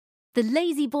The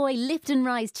Lazy Boy Lift and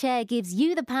Rise chair gives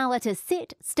you the power to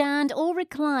sit, stand, or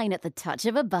recline at the touch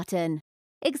of a button.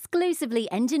 Exclusively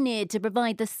engineered to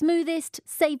provide the smoothest,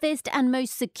 safest, and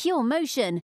most secure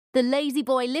motion, the Lazy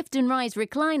Boy Lift and Rise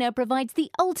recliner provides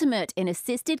the ultimate in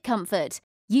assisted comfort.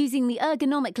 Using the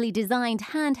ergonomically designed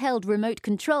handheld remote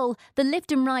control, the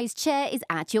Lift and Rise chair is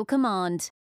at your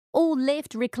command. All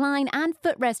lift, recline, and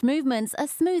footrest movements are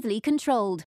smoothly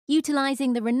controlled,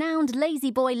 utilizing the renowned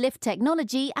Lazy Boy lift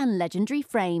technology and legendary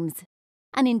frames.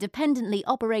 An independently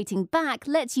operating back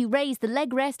lets you raise the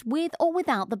leg rest with or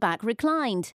without the back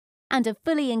reclined, and a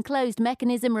fully enclosed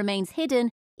mechanism remains hidden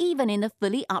even in the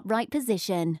fully upright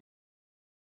position.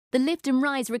 The Lift and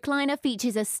Rise recliner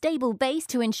features a stable base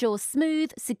to ensure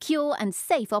smooth, secure, and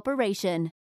safe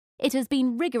operation. It has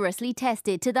been rigorously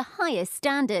tested to the highest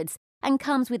standards and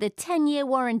comes with a 10-year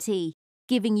warranty,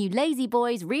 giving you Lazy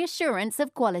Boy's reassurance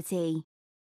of quality.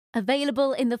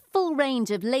 Available in the full range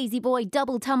of Lazy Boy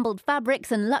double-tumbled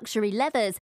fabrics and luxury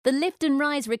leathers, the Lift and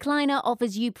Rise recliner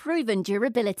offers you proven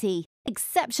durability,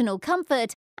 exceptional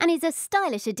comfort, and is a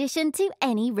stylish addition to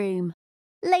any room.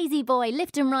 Lazy Boy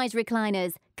Lift and Rise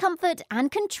recliners, comfort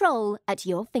and control at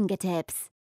your fingertips.